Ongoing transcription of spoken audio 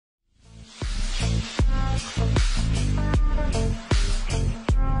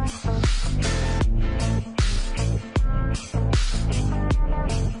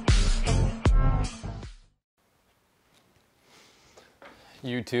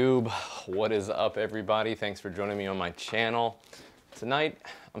YouTube? What is up, everybody? Thanks for joining me on my channel. Tonight,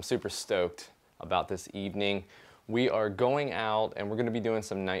 I'm super stoked about this evening. We are going out and we're going to be doing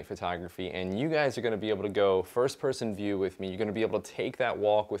some night photography, and you guys are going to be able to go first-person view with me. You're going to be able to take that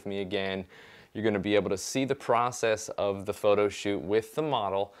walk with me again. You're going to be able to see the process of the photo shoot with the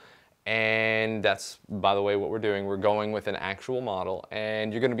model. And that's, by the way, what we're doing. We're going with an actual model,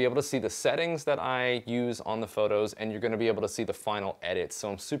 and you're going to be able to see the settings that I use on the photos, and you're going to be able to see the final edits. So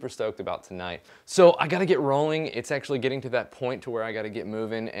I'm super stoked about tonight. So I got to get rolling. It's actually getting to that point to where I got to get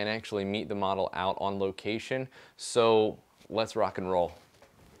moving and actually meet the model out on location. So let's rock and roll.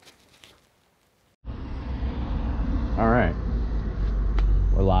 All right,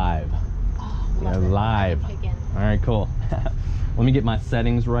 we're live. Oh, we're live. All right, cool. Let me get my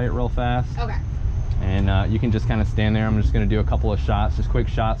settings right real fast. Okay. And you can just kind of stand there. I'm just going to do a couple of shots, just quick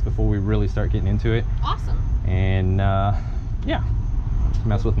shots before we really start getting into it. Awesome. And yeah, just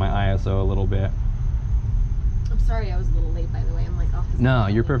mess with my ISO a little bit. I'm sorry I was a little late, by the way. I'm like, oh. No,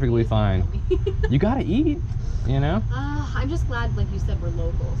 you're perfectly fine. You got to eat, you know? I'm just glad, like you said, we're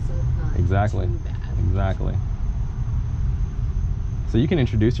local, so it's not exactly. too bad. Exactly. So you can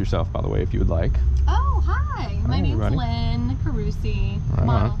introduce yourself, by the way, if you would like. Oh, hi. My name's Lynn Carusi,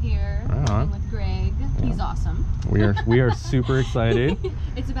 model here, working with Greg. Yeah. He's awesome. We are super excited.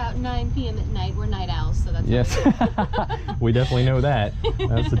 It's about 9 p.m. at night. We're night owls, so that's yes. We definitely know that.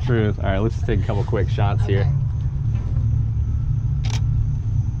 That's the truth. All right, let's just take a couple quick shots here.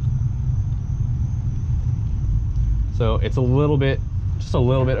 So it's a little bit, just a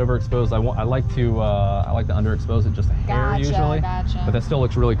little bit overexposed. I like to underexpose it just a hair usually, but that still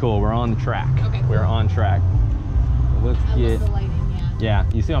looks really cool. We're on the track. Okay, we're on track. So let's get the lighting, yeah.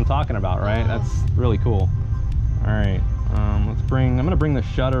 You see what I'm talking about, right? That's really cool. All right, I'm gonna bring the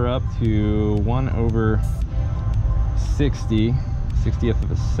shutter up to 1/60, 60th of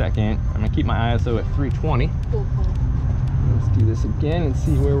a second. I'm gonna keep my ISO at 320. Cool. Let's do this again and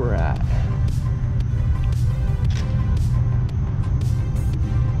see where we're at.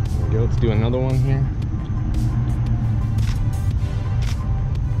 Let's do another one here.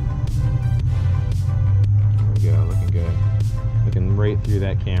 There we go, looking good. Looking right through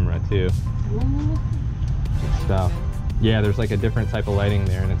that camera too. Good stuff. Yeah, there's like a different type of lighting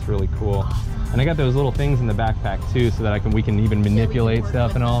there, and it's really cool. And I got those little things in the backpack too, so that we can even manipulate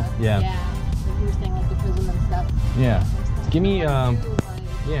stuff and all. Yeah. Yeah, like you were saying, like the prism and stuff. Yeah. Give me,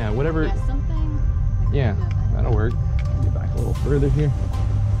 yeah, whatever. Yeah, something. Yeah, that'll work. Get back a little further here.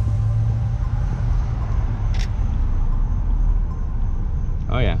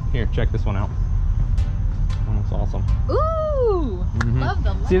 Oh yeah, here, check this one out. That looks awesome. Ooh, love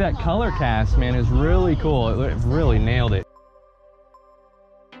the light. See, that color cast, man, is really cool. It really nailed it.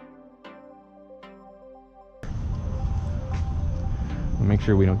 Make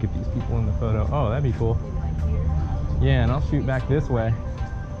sure we don't get these people in the photo. Oh, that'd be cool. Yeah, and I'll shoot back this way.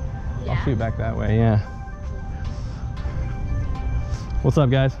 Yeah. I'll shoot back that way, yeah. What's up,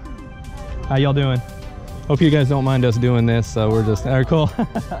 guys? How y'all doing? Hope you guys don't mind us doing this. We're just, all right, cool.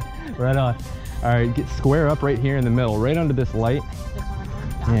 Right on. All right, get square up right here in the middle, right under this light.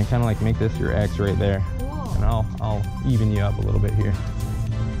 Yeah, kind of like make this your X right there. Cool. And I'll even you up a little bit here.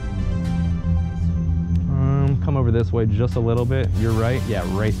 Come over this way just a little bit. You're right. Yeah,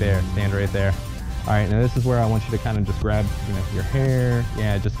 right there. Stand right there. All right, now this is where I want you to kind of just grab, you know, your hair.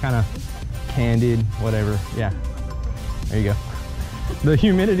 Yeah, just kind of candid, whatever. Yeah, there you go. The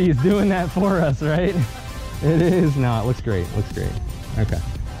humidity is doing that for us, right? It is. No, it looks great. Looks great. Okay,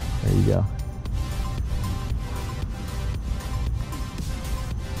 there you go.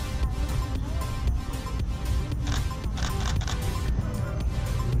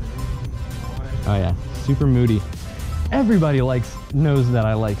 Oh yeah, super moody. Everybody knows that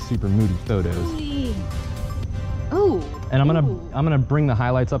I like super moody photos. Oh. And I'm gonna bring the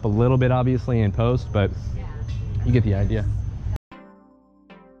highlights up a little bit, obviously, in post, but you get the idea.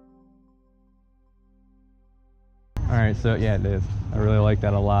 All right, so yeah, it is. I really like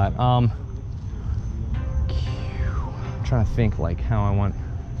that a lot. I'm trying to think like how I want.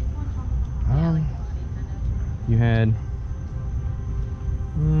 You had.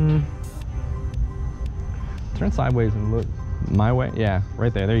 Turn sideways and look my way. Yeah,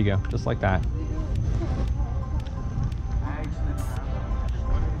 right there. There you go. Just like that.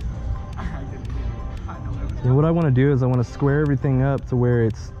 And what I want to do is I want to square everything up to where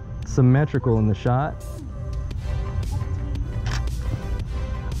it's symmetrical in the shot.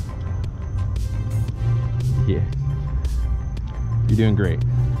 Yeah. You're doing great.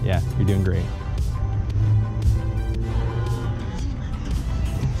 Yeah, you're doing great.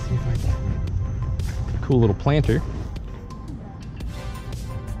 Cool little planter.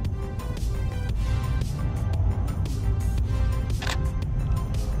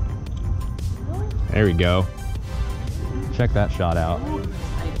 There we go. Check that shot out.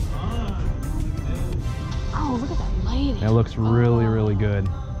 Oh, look at that lighting. It looks really, really good.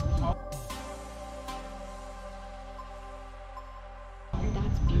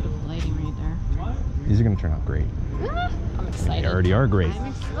 That's beautiful lighting right there. These are gonna turn out great. I'm excited. They already are great. I'm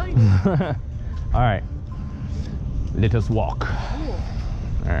excited. All right, let us walk. Cool.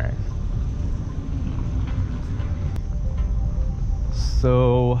 All right.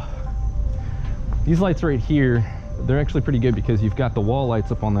 So these lights right here, they're actually pretty good because you've got the wall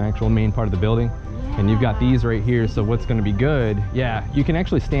lights up on the actual main part of the building, and you've got these right here. So what's going to be good? Yeah, you can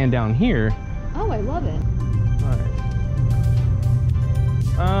actually stand down here. Oh, I love it.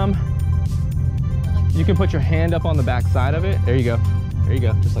 All right. You can put your hand up on the back side of it. There you go. There you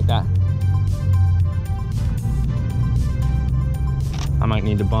go, just like that. I might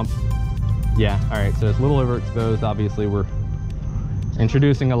need to bump. Yeah, all right, so it's a little overexposed. Obviously, we're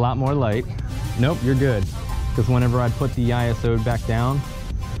introducing a lot more light. Nope, you're good. Because whenever I put the ISO back down,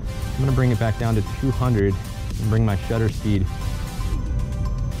 I'm gonna bring it back down to 200 and bring my shutter speed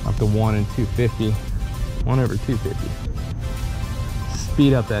up to 1 and 250. 1 over 250.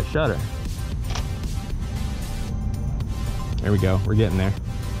 Speed up that shutter. There we go, we're getting there.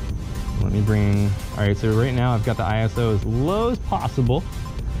 Let me bring, all right, so right now I've got the ISO as low as possible.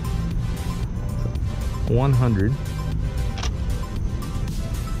 100.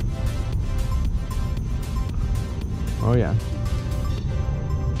 Oh yeah.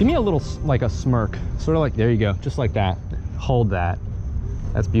 Give me a little, like a smirk. Sort of like, there you go, just like that. Hold that.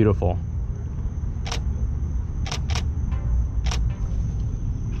 That's beautiful.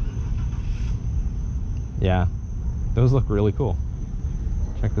 Yeah, those look really cool.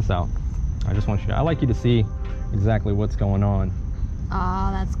 Check this out. I just want you to, I like you to see exactly what's going on. Oh,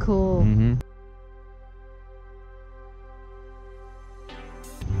 that's cool. Mm-hmm.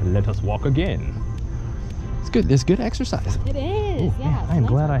 Let us walk again. It's good. It's good exercise. It is. Ooh, yeah. I'm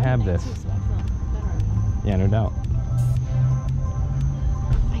glad I have this. Yeah, no doubt.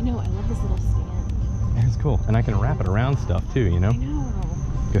 I know. I love this little stand. It's cool, and I can wrap it around stuff too. You know. I know.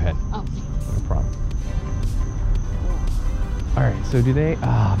 Go ahead. Oh. No problem. All right. So do they?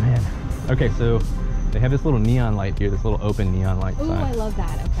 Oh man. Okay. So they have this little neon light here. This little open neon light sign. Ooh, I love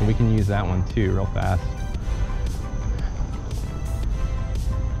that. Okay. So we can use that one too, real fast.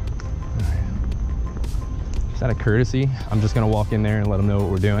 Out of courtesy, I'm just gonna walk in there and let them know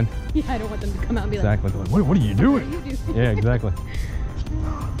what we're doing. Yeah, I don't want them to come out and be exactly. Like, what are you doing? What are you doing? Yeah, exactly.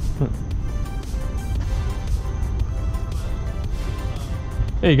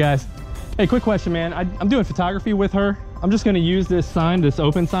 Hey guys, hey, quick question, man. I'm doing photography with her. I'm just gonna use this sign, this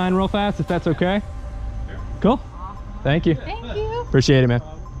open sign real fast, if that's okay. Sure. Cool. Thank you. Thank you. Appreciate it, man.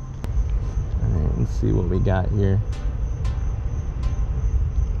 All right, let's see what we got here.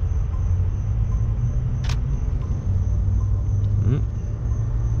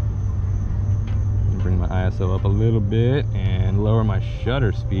 Bring my ISO up a little bit and lower my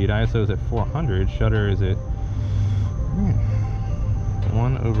shutter speed. ISO is at 400. Shutter is at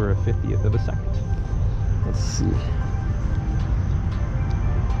 1 over a 50th of a second. Let's see.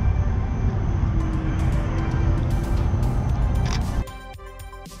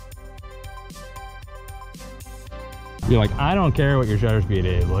 You're like, I don't care what your shutter speed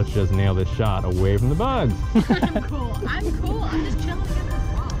is. Let's just nail this shot away from the bugs. I'm cool. I'm cool. I'm just chilling against the wall.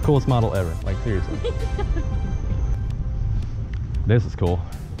 Coolest model ever. Like, seriously. This is cool.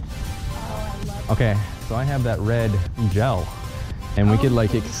 Oh, I love okay, so I have that red gel, and we could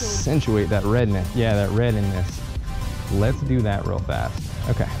like accentuate that redness. Yeah, that red in this. Let's do that real fast.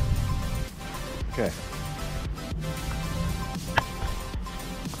 Okay. Okay.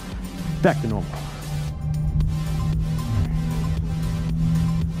 Back to normal.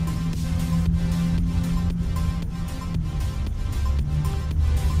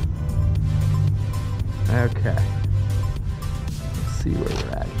 Okay. Let's see where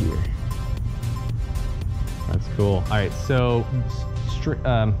we're at here. That's cool. All right, so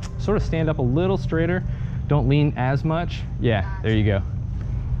sort of stand up a little straighter. Don't lean as much. Yeah, there you go.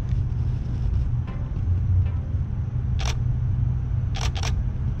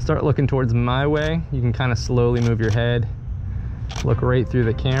 Start looking towards my way. You can kind of slowly move your head. Look right through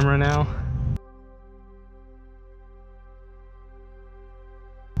the camera now.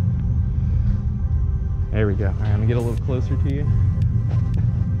 There we go. All right, I'm gonna get a little closer to you.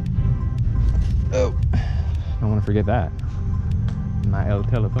 Oh, don't want to forget that. My El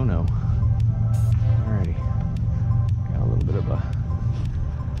Telefono. Alrighty. Got a little bit of a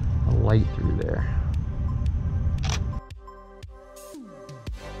light through there.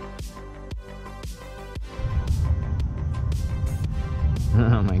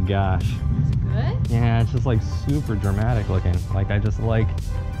 Oh my gosh. good? Yeah, it's just like super dramatic looking. Like I just like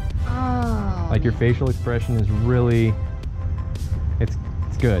your facial expression is really, it's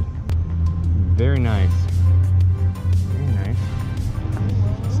good. Very nice. Very nice.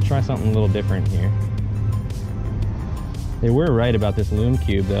 Let's try something a little different here. They were right about this Lume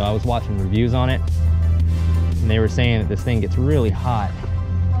Cube though. I was watching reviews on it and they were saying that this thing gets really hot.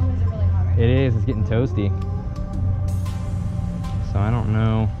 Oh, is it really hot right now? It is, it's getting toasty. So I don't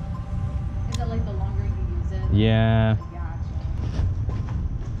know. Is it like the longer you use it? Yeah. Gotcha.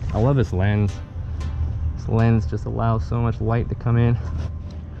 I love this lens. This lens just allows so much light to come in.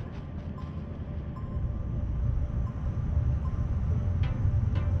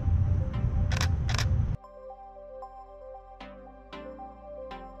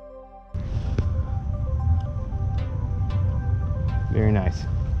 Very nice.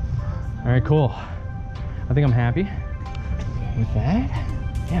 All right, cool. I think I'm happy with that.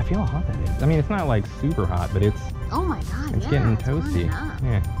 Yeah, feel how hot that is. I mean, it's not like super hot, but it's, oh my God, it's getting toasty.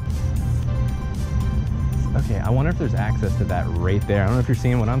 Yeah. Okay, I wonder if there's access to that right there. I don't know if you're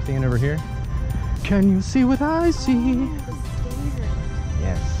seeing what I'm seeing over here. Can you see what I see?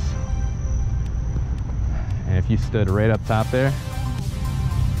 Yes. And if you stood right up top there.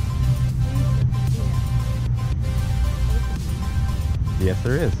 Yes,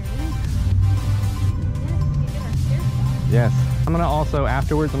 there is. Yes. I'm gonna also,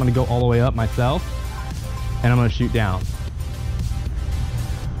 afterwards, I'm gonna go all the way up myself and I'm gonna shoot down.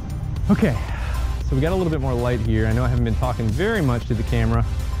 Okay, so we got a little bit more light here. I know I haven't been talking very much to the camera,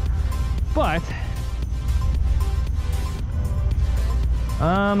 but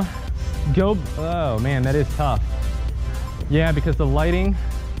oh man, that is tough. Yeah, because the lighting,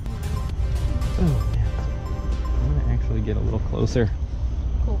 oh man, I'm gonna actually get a little closer.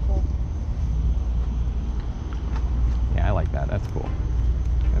 Cool. Yeah, I like that. That's cool.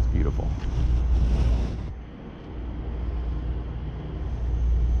 That's beautiful.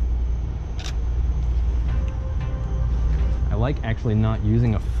 I like actually not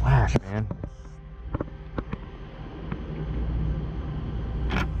using a flash, man.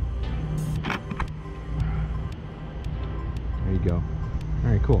 There you go.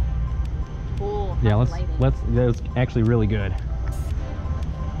 All right, cool. Cool. Yeah, that's actually really good.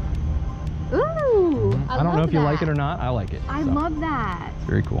 Ooh, I don't know if you like it or not. I like it. I love that. It's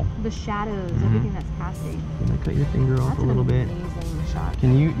very cool. The shadows, everything that's casting. Can I cut your finger off a little bit? Amazing shot.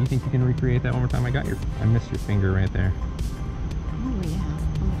 Can you think you can recreate that one more time? I missed your finger right there. Oh yeah.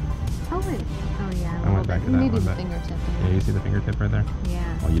 Oh wait. Oh yeah. I went back to that maybe one, the but fingertip. Yeah, you see the fingertip right there?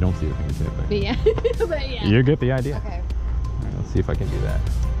 Yeah. Well, you don't see the fingertip, but Yeah. But yeah. you get the idea. Okay. All right, let's see if I can do that.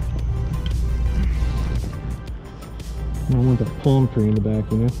 I want the palm tree in the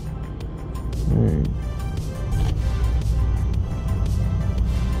back, you know? All right.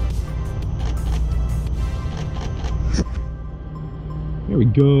 There we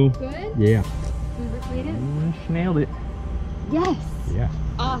go. Good? Yeah. We recreated? Nailed it. Yes. Yeah.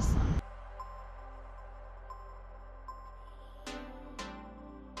 Awesome.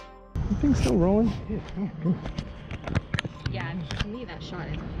 The thing's still rolling. Yeah, to me that shot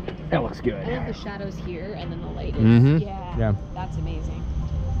is amazing. That looks good. I love the shadows here and then the light is, yeah, that's amazing.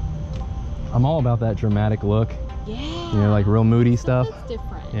 I'm all about that dramatic look. Yeah. You know, like real moody stuff. That's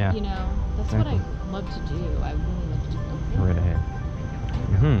different. Yeah. You know, that's what I love to do. I really love to do. Right ahead.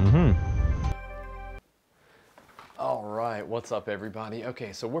 All right, what's up everybody?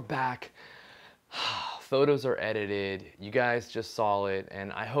 Okay, so we're back. Photos are edited. You guys just saw it,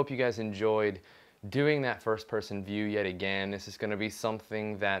 and I hope you guys enjoyed doing that first person view yet again. This is gonna be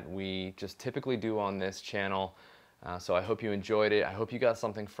something that we just typically do on this channel. So I hope you enjoyed it. I hope you got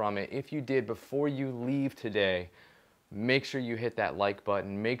something from it. If you did, before you leave today, make sure you hit that like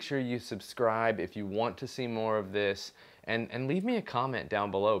button. Make sure you subscribe if you want to see more of this. And leave me a comment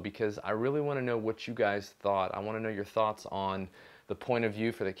down below because I really want to know what you guys thought. I want to know your thoughts on the point of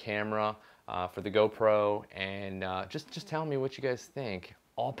view for the camera, for the GoPro, and just tell me what you guys think.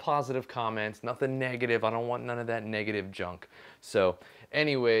 All positive comments, nothing negative. I don't want none of that negative junk. So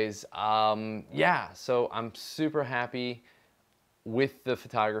anyways, yeah, so I'm super happy with the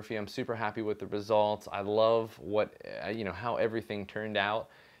photography. I'm super happy with the results. I love what, how everything turned out.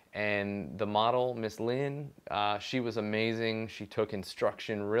 And the model, Miss Lynn, she was amazing. She took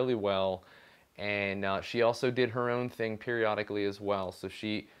instruction really well. And she also did her own thing periodically as well. So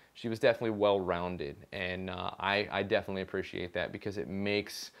she was definitely well-rounded. And I definitely appreciate that because it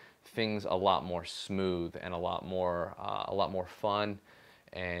makes things a lot more smooth and a lot more fun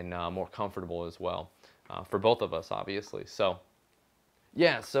and more comfortable as well for both of us, obviously. So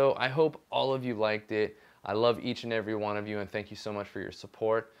yeah, so I hope all of you liked it. I love each and every one of you, and thank you so much for your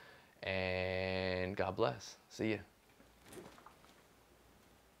support. and God bless. See ya.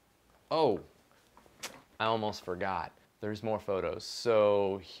 Oh, I almost forgot. There's more photos.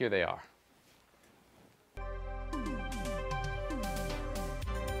 So here they are.